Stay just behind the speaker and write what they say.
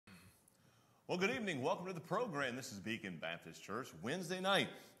Well, good evening. Welcome to the program. This is Beacon Baptist Church, Wednesday night.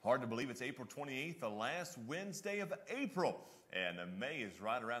 Hard to believe it's April 28th, the last Wednesday of April. And May is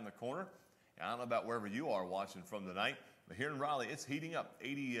right around the corner. I don't know about wherever you are watching from tonight, but here in Raleigh, it's heating up.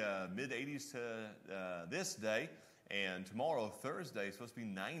 Mid-80s this day. And tomorrow, Thursday, is supposed to be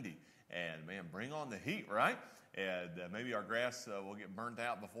 90. And, man, bring on the heat, right? And maybe our grass will get burnt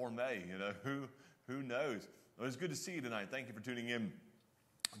out before May. You know, who knows? Well, it's good to see you tonight. Thank you for tuning in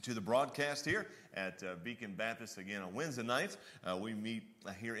to the broadcast here at Beacon Baptist again on Wednesday nights. We meet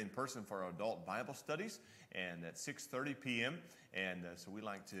here in person for our adult Bible studies and at 6:30 p.m. And so we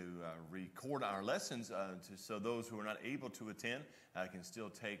like to record our lessons so those who are not able to attend can still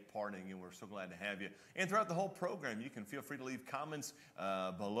take part. And again, we're so glad to have you. And throughout the whole program, you can feel free to leave comments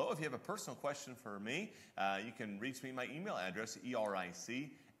below. If you have a personal question for me, you can reach me. My email address, ericfoust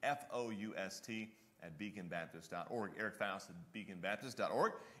at beaconbaptist.org. Eric Foust at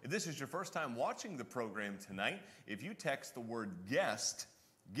beaconbaptist.org. If this is your first time watching the program tonight, if you text the word guest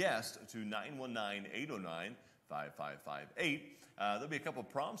to 919-809-5558, there'll be a couple of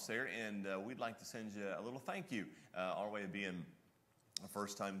prompts there, and we'd like to send you a little thank you, our way of being a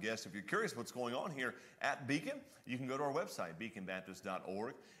first-time guest. If you're curious what's going on here at Beacon, you can go to our website,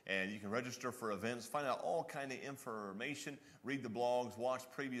 beaconbaptist.org, and you can register for events, find out all kind of information, read the blogs, watch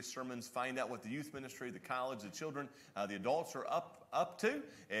previous sermons, find out what the youth ministry, the college, the children, the adults are up to,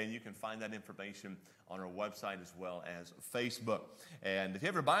 and you can find that information on our website as well as Facebook. And if you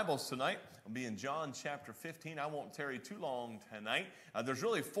have your Bibles tonight, we'll be in John chapter 15. I won't tarry too long tonight. There's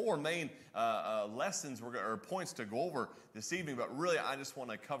really four main lessons or points to go over this evening, but really I just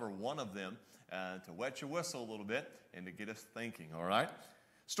want to cover one of them to wet your whistle a little bit and to get us thinking, all right?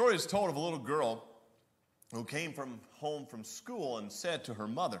 Story is told of a little girl who came home from school and said to her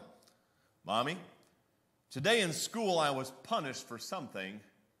mother, "Mommy, today in school I was punished for something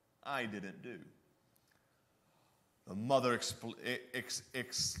I didn't do." The mother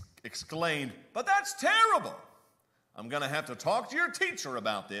exclaimed, "But that's terrible. I'm going to have to talk to your teacher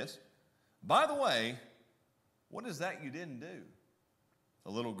about this. By the way, what is that you didn't do?"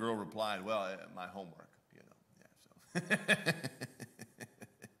 The little girl replied, "Well, my homework, you know." Yeah, so.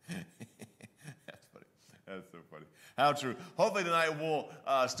 That's funny. That's so funny. How true. Hopefully tonight we'll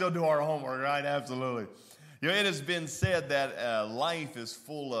still do our homework, right? Absolutely. You know, it has been said that life is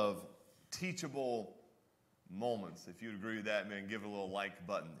full of teachable moments. If you'd agree with that, man, give it a little like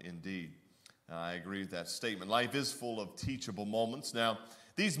button. Indeed. I agree with that statement. Life is full of teachable moments. Now,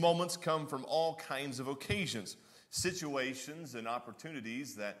 these moments come from all kinds of occasions, situations, and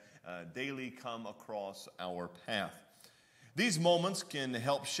opportunities that daily come across our path. These moments can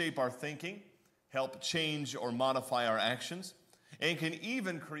help shape our thinking, help change or modify our actions, and can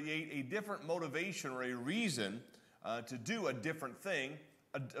even create a different motivation or a reason to do a different thing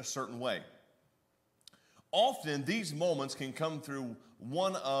a certain way. Often, these moments can come through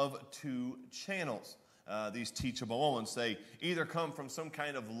one of two channels. These teachable moments, they either come from some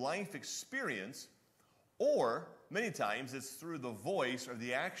kind of life experience, or many times it's through the voice or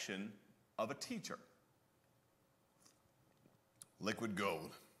the action of a teacher. Liquid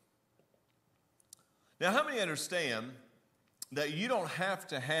gold. Now, how many understand that you don't have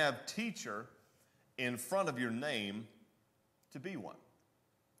to have teacher in front of your name to be one?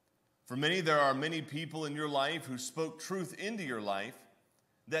 For many, there are many people in your life who spoke truth into your life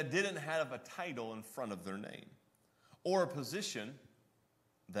that didn't have a title in front of their name or a position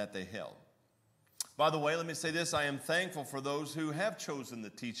that they held. By the way, let me say this. I am thankful for those who have chosen the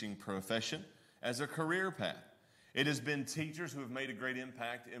teaching profession as a career path. It has been teachers who have made a great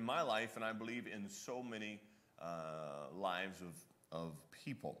impact in my life, and I believe in so many lives of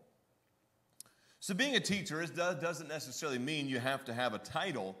people. So being a teacher doesn't necessarily mean you have to have a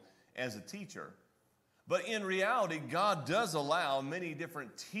title as a teacher. But in reality, God does allow many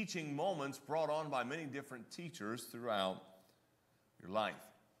different teaching moments brought on by many different teachers throughout your life.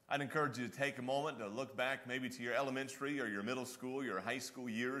 I'd encourage you to take a moment to look back maybe to your elementary or your middle school, your high school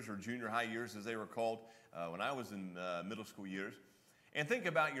years or junior high years as they were called when I was in middle school years, and think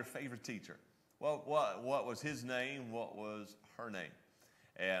about your favorite teacher. Well, what was his name? What was her name?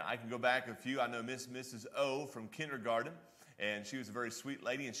 And I can go back a few. I know Mrs. O from kindergarten. And she was a very sweet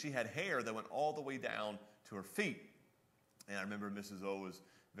lady, and she had hair that went all the way down to her feet. And I remember Mrs. O was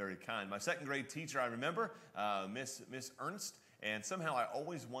very kind. My second grade teacher, I remember, Miss Ernst, and somehow I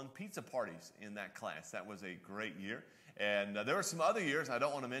always won pizza parties in that class. That was a great year. And there were some other years I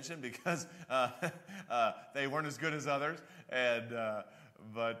don't want to mention because they weren't as good as others.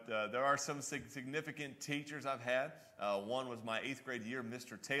 But there are some significant teachers I've had. One was my 8th grade year,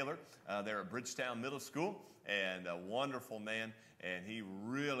 Mr. Taylor, there at Bridgetown Middle School. and a wonderful man. And he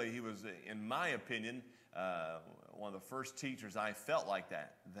was, in my opinion, one of the first teachers I felt like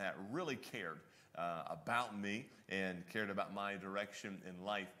that really cared about me and cared about my direction in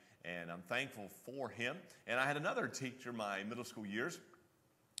life. And I'm thankful for him. And I had another teacher my middle school years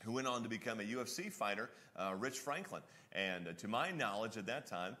who went on to become a UFC fighter, Rich Franklin. And to my knowledge at that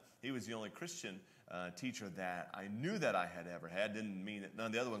time, he was the only Christian teacher that I knew that I had ever had. Didn't mean that none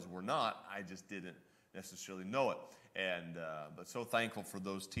of the other ones were not. I just didn't necessarily know it. And but so thankful for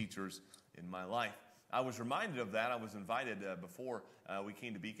those teachers in my life. I was reminded of that. I was invited before we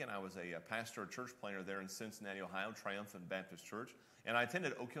came to Beacon. I was a pastor, a church planter there in Cincinnati, Ohio, Triumphant Baptist Church. And I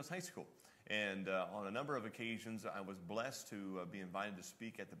attended Oak Hills High School. And on a number of occasions, I was blessed to be invited to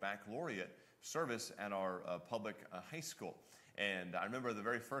speak at the baccalaureate service at our public high school. And I remember the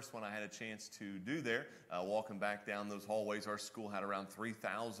very first one I had a chance to do there, walking back down those hallways. Our school had around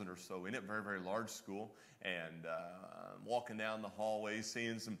 3,000 or so in it, very, very large school. And walking down the hallways,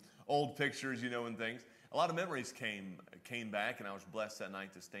 seeing some old pictures, and things. A lot of memories came back, and I was blessed that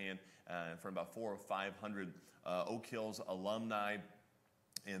night to stand in front of about 400 or 500 Oak Hills alumni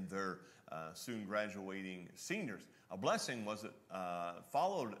and their soon graduating seniors. A blessing was that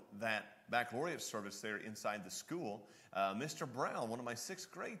followed that baccalaureate service there inside the school. Mr. Brown, one of my 6th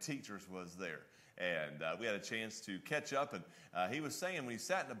grade teachers, was there. And we had a chance to catch up. And he was saying when he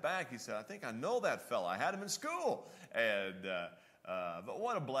sat in the back, he said, "I think I know that fella. I had him in school." And but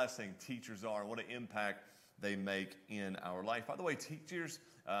what a blessing teachers are, and what an impact they make in our life. By the way, teachers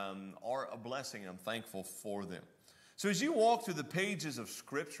are a blessing. I'm thankful for them. So as you walk through the pages of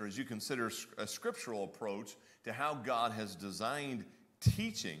Scripture, as you consider a scriptural approach to how God has designed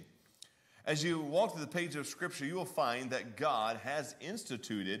teaching, as you walk through the pages of Scripture, you will find that God has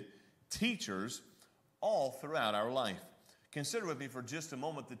instituted teachers all throughout our life. Consider with me for just a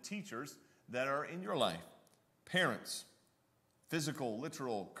moment the teachers that are in your life. Parents, physical,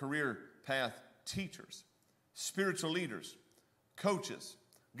 literal, career path teachers, spiritual leaders, coaches,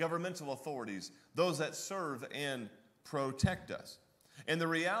 governmental authorities, those that serve and protect us. And the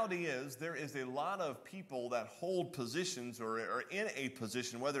reality is there is a lot of people that hold positions or are in a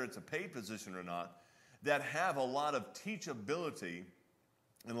position, whether it's a paid position or not, that have a lot of teachability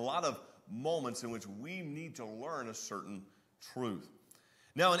and a lot of moments in which we need to learn a certain truth.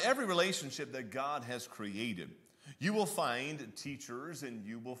 Now, in every relationship that God has created, you will find teachers and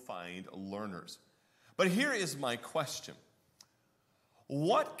you will find learners. But here is my question.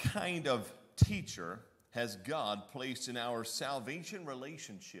 What kind of teacher has God placed in our salvation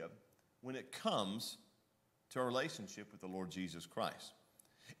relationship when it comes to our relationship with the Lord Jesus Christ?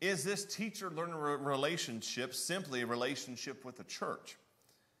 Is this teacher-learner relationship simply a relationship with the church?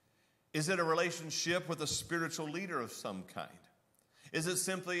 Is it a relationship with a spiritual leader of some kind? Is it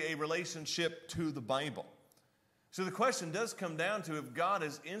simply a relationship to the Bible? So the question does come down to, if God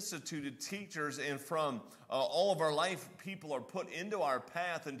has instituted teachers and from all of our life people are put into our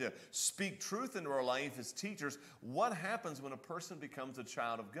path and to speak truth into our life as teachers, what happens when a person becomes a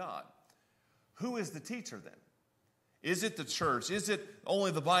child of God? Who is the teacher then? Is it the church? Is it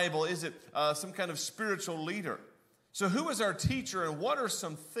only the Bible? Is it some kind of spiritual leader? So who is our teacher, and what are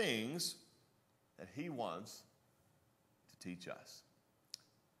some things that he wants to teach us?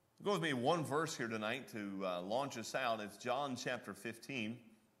 Go with me one verse here tonight to launch us out. It's John chapter 15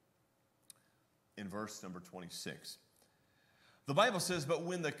 in verse number 26. The Bible says, "But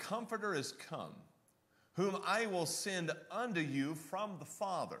when the Comforter is come, whom I will send unto you from the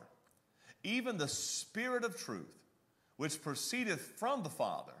Father, even the Spirit of truth, which proceedeth from the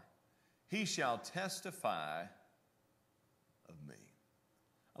Father, he shall testify of me."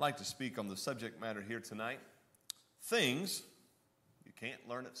 I'd like to speak on the subject matter here tonight. Things you can't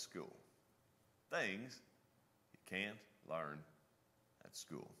learn at school. Things you can't learn at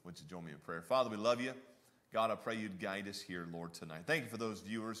school. Would you join me in prayer? Father, we love you. God, I pray you'd guide us here, Lord, tonight. Thank you for those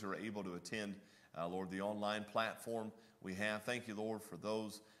viewers who are able to attend, Lord, the online platform we have. Thank you, Lord, for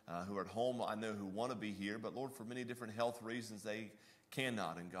those who are at home, I know, who want to be here, but, Lord, for many different health reasons, they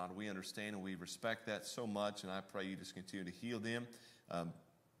cannot. And, God, we understand and we respect that so much, and I pray you just continue to heal them.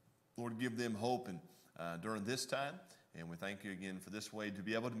 Lord, give them hope and during this time. And we thank you again for this way to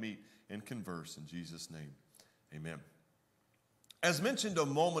be able to meet and converse. In Jesus' name, amen. As mentioned a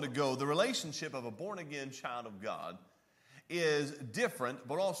moment ago, the relationship of a born-again child of God is different,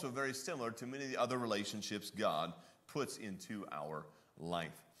 but also very similar to many of the other relationships God puts into our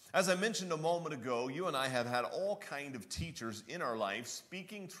life. As I mentioned a moment ago, you and I have had all kind of teachers in our life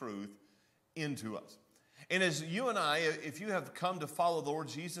speaking truth into us. And as you and I, if you have come to follow the Lord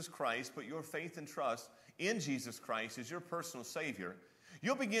Jesus Christ, put your faith and trust in Jesus Christ as your personal Savior,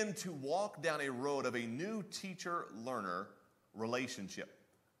 you'll begin to walk down a road of a new teacher-learner relationship.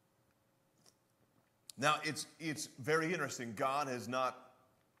 Now, it's very interesting. God has not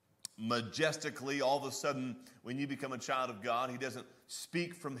majestically, all of a sudden, when you become a child of God, he doesn't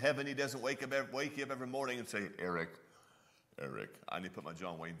speak from heaven. He doesn't wake you up every morning and say, Eric, I need to put my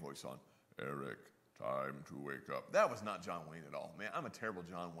John Wayne voice on. Eric, time to wake up. That was not John Wayne at all. Man, I'm a terrible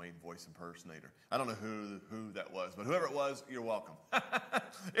John Wayne voice impersonator. I don't know who that was, but whoever it was, you're welcome.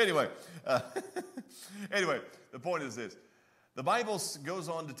 Anyway, the point is this. The Bible goes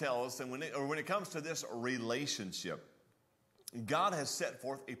on to tell us, and when it comes to this relationship, God has set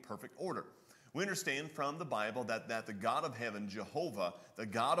forth a perfect order. We understand from the Bible that the God of heaven, Jehovah, the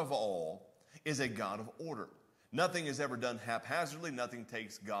God of all, is a God of order. Nothing is ever done haphazardly. Nothing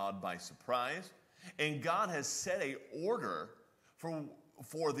takes God by surprise. And God has set an order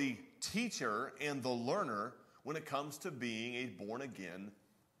for the teacher and the learner when it comes to being a born-again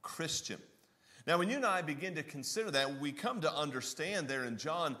Christian. Now, when you and I begin to consider that, we come to understand there in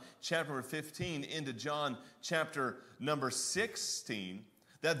John chapter 15 into John chapter number 16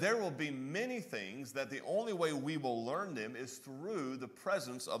 that there will be many things that the only way we will learn them is through the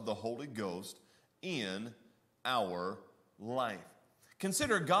presence of the Holy Ghost in our life.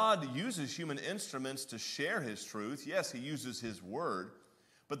 Consider God uses human instruments to share his truth. Yes, he uses his word.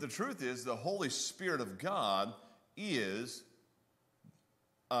 But the truth is the Holy Spirit of God is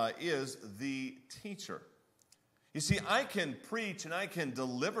the teacher. You see, I can preach and I can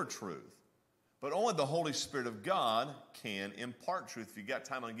deliver truth, but only the Holy Spirit of God can impart truth. If you got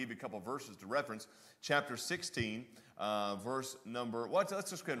time, I'll give you a couple of verses to reference. Chapter 16, verse number, let's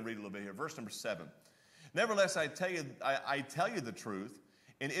just go ahead and read a little bit here. Verse number 7. Nevertheless, I tell you the truth,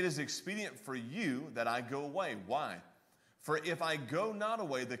 and it is expedient for you that I go away. Why? For if I go not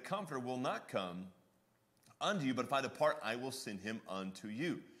away, the Comforter will not come unto you, but if I depart, I will send him unto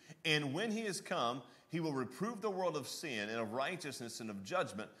you. And when he is come, he will reprove the world of sin and of righteousness and of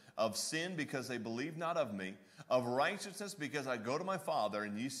judgment, of sin because they believe not of me, of righteousness because I go to my Father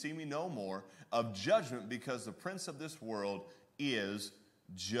and ye see me no more, of judgment because the prince of this world is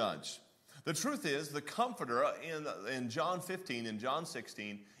judged. The truth is, the Comforter in John 15 and John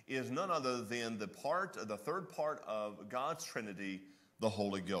 16 is none other than the third part of God's Trinity, the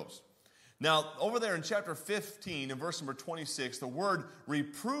Holy Ghost. Now, over there in chapter 15 and verse number 26, the word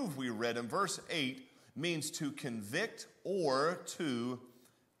reprove we read in verse 8 means to convict or to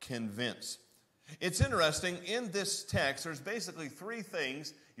convince. It's interesting, in this text, there's basically three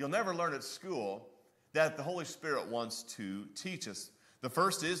things you'll never learn at school that the Holy Spirit wants to teach us. The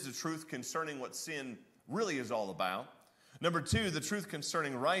first is the truth concerning what sin really is all about. Number two, the truth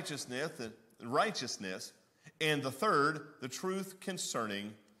concerning righteousness. And the third, the truth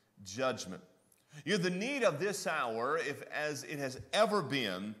concerning judgment. You know, the need of this hour, as it has ever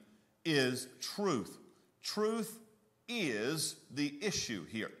been, is truth. Truth is the issue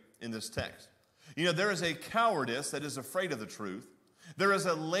here in this text. You know, there is a cowardice that is afraid of the truth. There is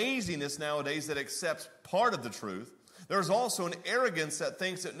a laziness nowadays that accepts part of the truth. There's also an arrogance that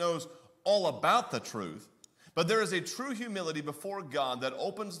thinks it knows all about the truth. But there is a true humility before God that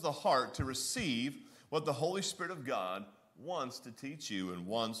opens the heart to receive what the Holy Spirit of God wants to teach you and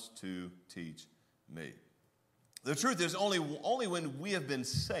wants to teach me. The truth is only when we have been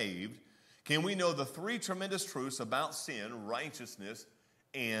saved can we know the three tremendous truths about sin, righteousness,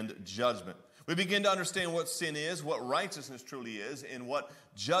 and judgment. We begin to understand what sin is, what righteousness truly is, and what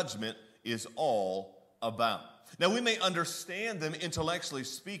judgment is all about. Now, we may understand them intellectually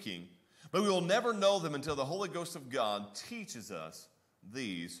speaking, but we will never know them until the Holy Ghost of God teaches us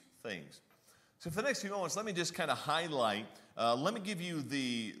these things. So for the next few moments, let me just kind of highlight, let me give you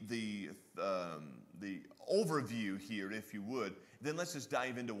the overview here, if you would. Then let's just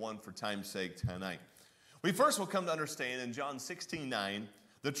dive into one for time's sake tonight. We first will come to understand in John 16:9,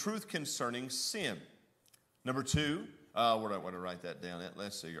 the truth concerning sin. Number two, where do I want to write that down at?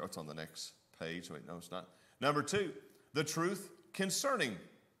 Let's see, it's on the next page. Wait, no, it's not. Number two, the truth concerning,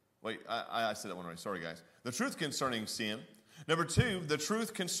 I said that one right. Sorry, guys. The truth concerning sin. Number two, the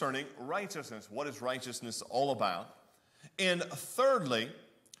truth concerning righteousness. What is righteousness all about? And thirdly,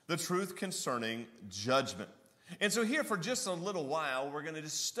 the truth concerning judgment. And so here for just a little while, we're going to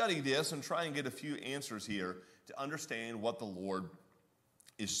just study this and try and get a few answers here to understand what the Lord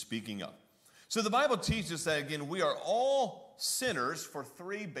is speaking of. So the Bible teaches that, again, we are all sinners for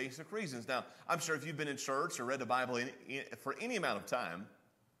three basic reasons. Now, I'm sure if you've been in church or read the Bible for any amount of time,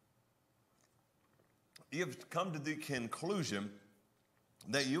 you've come to the conclusion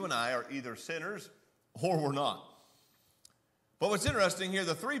that you and I are either sinners or we're not. But what's interesting here,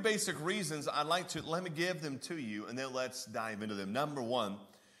 the three basic reasons let me give them to you, and then let's dive into them. Number one,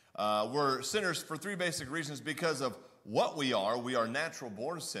 we're sinners for three basic reasons because of what we are. We are natural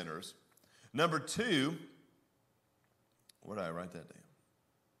born sinners. Number two, where did I write that down?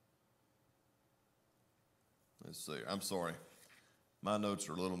 Let's see. I'm sorry. My notes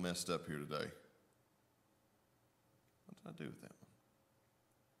are a little messed up here today. What did I do with that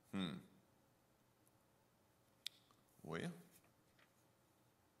one? Well,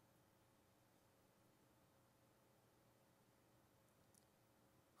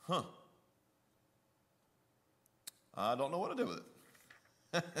 I don't know what to do with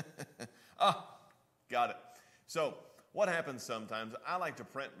it. Got it. So what happens sometimes, I like to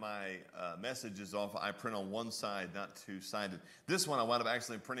print my messages off. I print on one side, not two-sided. This one I wound up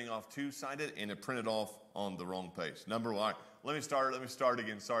actually printing off two-sided, and it printed off on the wrong page. Number one, let me start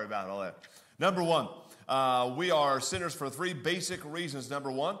again. Sorry about all that. Number one, we are sinners for three basic reasons.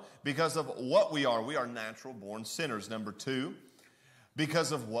 Number one, because of what we are. We are natural-born sinners. Number two,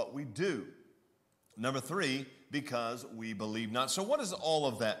 because of what we do. Number three, because we believe not. So what does all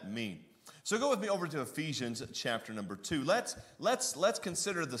of that mean? So go with me over to Ephesians chapter number 2. Let's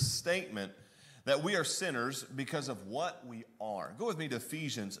consider the statement that we are sinners because of what we are. Go with me to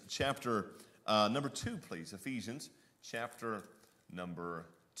Ephesians chapter number 2, please. Ephesians chapter number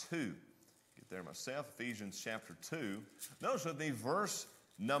 2. Get there myself. Ephesians chapter 2. Notice with me verse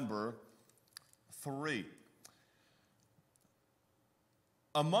number 3.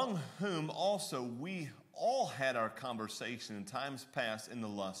 Among whom also we all had our conversation in times past in the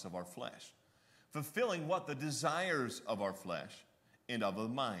lusts of our flesh, fulfilling what? The desires of our flesh and of the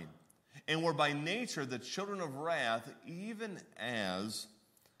mind. And were by nature the children of wrath, even as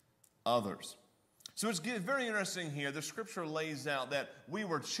others. So it's very interesting here. The scripture lays out that we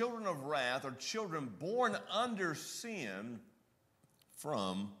were children of wrath, or children born under sin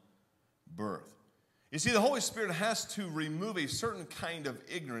from birth. You see, the Holy Spirit has to remove a certain kind of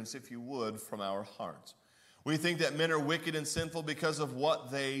ignorance, if you would, from our hearts. We think that men are wicked and sinful because of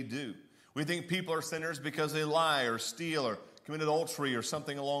what they do. We think people are sinners because they lie or steal or commit adultery or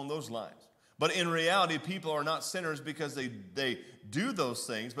something along those lines. But in reality, people are not sinners because they do those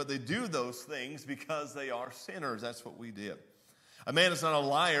things, but they do those things because they are sinners. That's what we did. A man is not a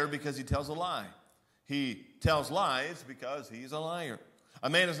liar because he tells a lie. He tells lies because he's a liar. A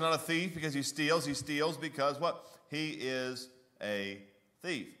man is not a thief because he steals. He steals because what? He is a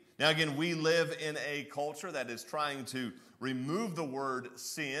thief. Now again, we live in a culture that is trying to remove the word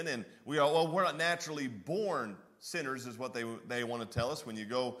sin, and we're not naturally born sinners is what they want to tell us. When you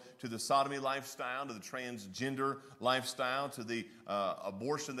go to the sodomy lifestyle, to the transgender lifestyle, to the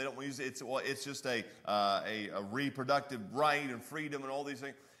abortion, they don't use it. It's just a reproductive right and freedom and all these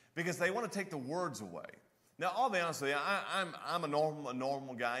things because they want to take the words away. Now, I'll be honest with you, I'm a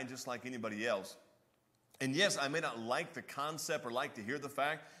normal guy just like anybody else. And yes, I may not like the concept or like to hear the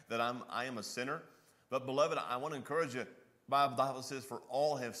fact that I am a sinner. But beloved, I want to encourage you. The Bible says, for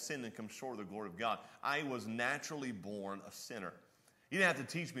all have sinned and come short of the glory of God. I was naturally born a sinner. You didn't have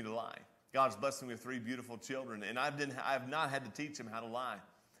to teach me to lie. God's blessed me with 3 beautiful children. And I have not had to teach them how to lie,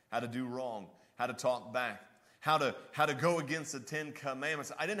 how to do wrong, how to talk back, how to go against the 10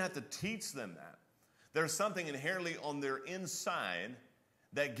 commandments. I didn't have to teach them that. There's something inherently on their inside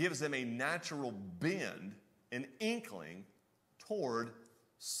that gives them a natural bend, an inkling toward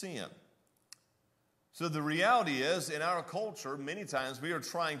sin. So the reality is, in our culture, many times we are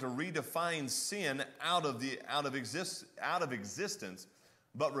trying to redefine sin out of existence.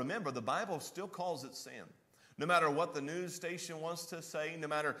 But remember, the Bible still calls it sin. No matter what the news station wants to say, no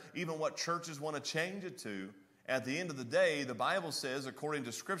matter even what churches want to change it to, at the end of the day, the Bible says, according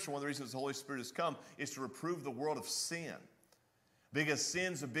to Scripture, one of the reasons the Holy Spirit has come is to reprove the world of sin. Because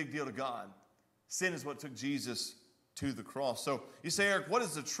sin's a big deal to God. Sin is what took Jesus to the cross. So you say, Eric, what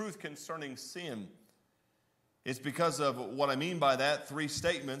is the truth concerning sin? It's because of what I mean by that, 3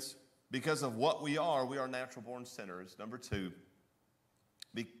 statements. Because of what we are natural-born sinners. Number two,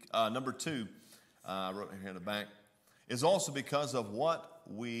 I wrote it here in the back, is also because of what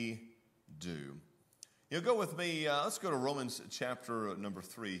we do. Go with me, let's go to Romans chapter number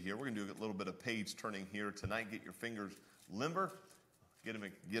 3 here. We're going to do a little bit of page turning here tonight. Get your fingers limber. Get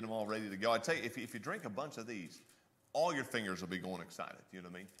them all ready to go. I tell you, if you drink a bunch of these, all your fingers will be going excited. You know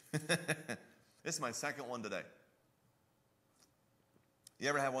what I mean? This is my second one today. You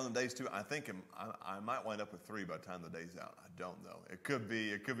ever have one of them days too? I think I might wind up with 3 by the time the day's out. I don't know. It could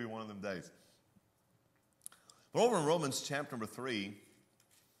be one of them days. But over in Romans chapter number 3,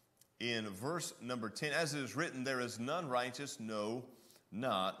 in verse number 10, as it is written, there is none righteous, no,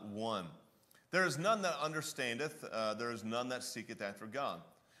 not one. There is none that understandeth, there is none that seeketh after God.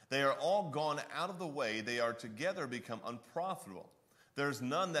 They are all gone out of the way, they are together become unprofitable. There is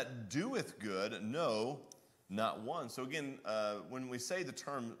none that doeth good, no, not one. So again, when we say the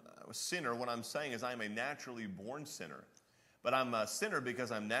term sinner, what I'm saying is I'm a naturally born sinner. But I'm a sinner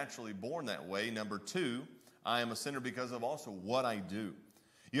because I'm naturally born that way. Number two, I am a sinner because of also what I do.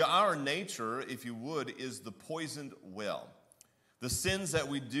 Our nature, if you would, is the poisoned well. The sins that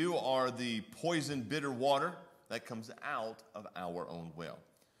we do are the poisoned, bitter water that comes out of our own well.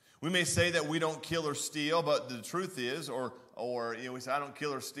 We may say that we don't kill or steal, but the truth is, or we say I don't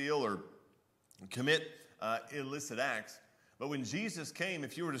kill or steal or commit illicit acts. But when Jesus came,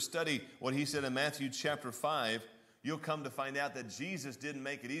 if you were to study what he said in Matthew chapter 5, you'll come to find out that Jesus didn't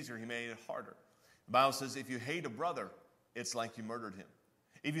make it easier, he made it harder. The Bible says if you hate a brother, it's like you murdered him.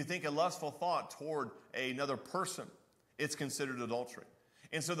 If you think a lustful thought toward another person, it's considered adultery.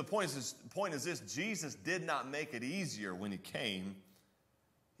 And so the point is this, Jesus did not make it easier when he came,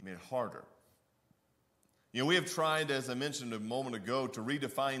 he made it harder. We have tried, as I mentioned a moment ago, to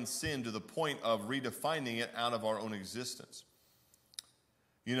redefine sin to the point of redefining it out of our own existence.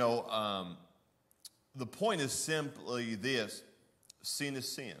 The point is simply this, sin is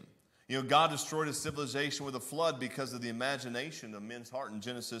sin. God destroyed a civilization with a flood because of the imagination of men's heart in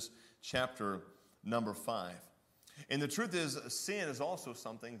Genesis chapter number 5. And the truth is, sin is also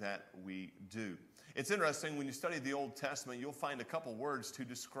something that we do. It's interesting, when you study the Old Testament, you'll find a couple words to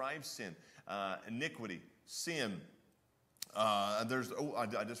describe sin. Iniquity, sin. I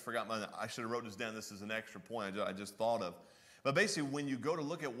just forgot I should have wrote this down. This is an extra point I just thought of. But basically, when you go to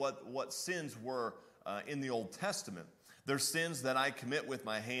look at what sins were in the Old Testament, there's sins that I commit with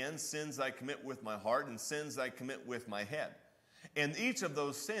my hands, sins I commit with my heart, and sins I commit with my head. And each of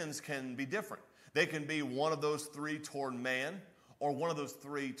those sins can be different. They can be one of those three toward man or one of those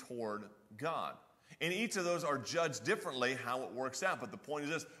three toward God. And each of those are judged differently how it works out. But the point is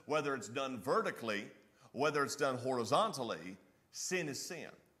this, whether it's done vertically, whether it's done horizontally, sin is sin.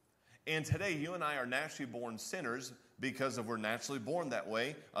 And today you and I are naturally born sinners because we're naturally born that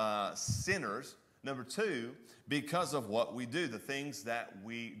way, sinners. Number two, because of what we do, the things that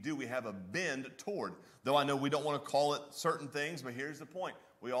we do, we have a bend toward. Though I know we don't want to call it certain things, but here's the point.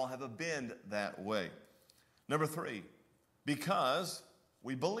 We all have a bend that way. Number three, because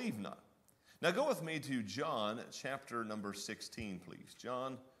we believe not. Now go with me to John chapter number 16, please.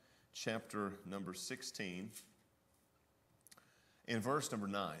 John chapter number 16 in verse number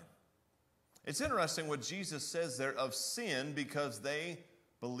 9. It's interesting what Jesus says there of sin because they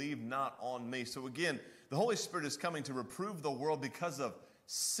believe not on me. So again, the Holy Spirit is coming to reprove the world because of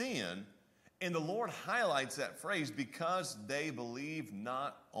sin. And the Lord highlights that phrase, because they believe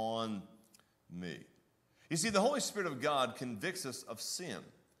not on me. You see, the Holy Spirit of God convicts us of sin,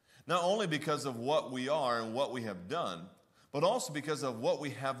 not only because of what we are and what we have done, but also because of what we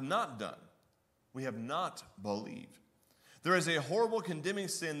have not done. We have not believed. There is a horrible condemning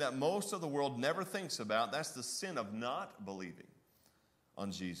sin that most of the world never thinks about. That's the sin of not believing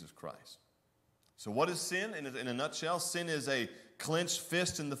on Jesus Christ. So what is sin? In a nutshell, sin is a clenched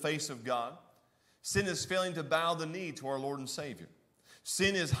fist in the face of God. Sin is failing to bow the knee to our Lord and Savior.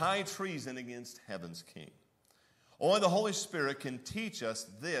 Sin is high treason against heaven's King. Only the Holy Spirit can teach us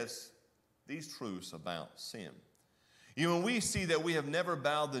these truths about sin. When we see that we have never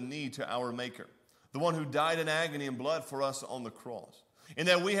bowed the knee to our Maker, the one who died in agony and blood for us on the cross, and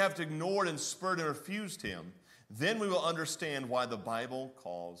that we have ignored and spurned and refused him, then we will understand why the Bible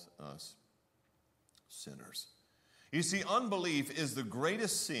calls us sinners. You see, unbelief is the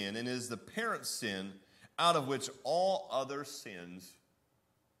greatest sin and is the parent sin out of which all other sins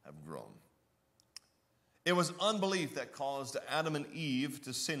have grown. It was unbelief that caused Adam and Eve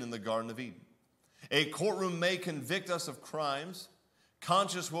to sin in the Garden of Eden. A courtroom may convict us of crimes.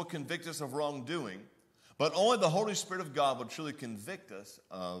 Conscience will convict us of wrongdoing. But only the Holy Spirit of God will truly convict us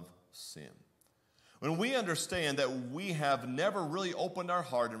of sin. When we understand that we have never really opened our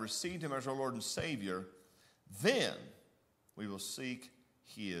heart and received him as our Lord and Savior, then we will seek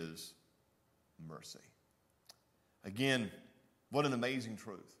his mercy. Again, what an amazing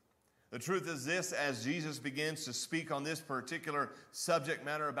truth. The truth is this, as Jesus begins to speak on this particular subject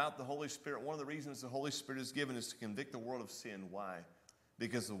matter about the Holy Spirit, one of the reasons the Holy Spirit is given is to convict the world of sin. Why?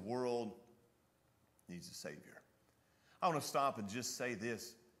 Because the world needs a Savior. I want to stop and just say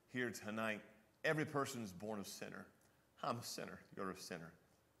this here tonight. Every person is born a sinner. I'm a sinner. You're a sinner.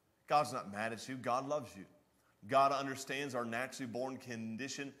 God's not mad at you. God loves you. God understands our naturally born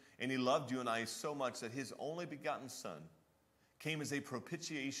condition, and he loved you and I so much that his only begotten Son came as a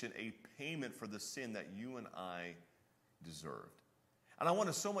propitiation, a payment for the sin that you and I deserved. And I want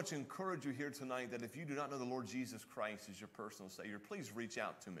to so much encourage you here tonight that if you do not know the Lord Jesus Christ as your personal Savior, please reach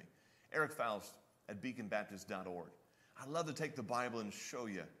out to me. Eric Foust at beaconbaptist.org. I'd love to take the Bible and show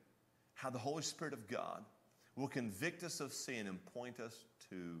you how the Holy Spirit of God will convict us of sin and point us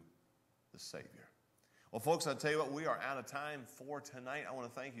to the Savior. Well, folks, I'll tell you what, we are out of time for tonight. I want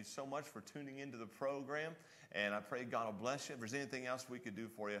to thank you so much for tuning into the program, and I pray God will bless you. If there's anything else we could do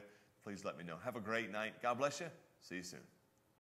for you, please let me know. Have a great night. God bless you. See you soon.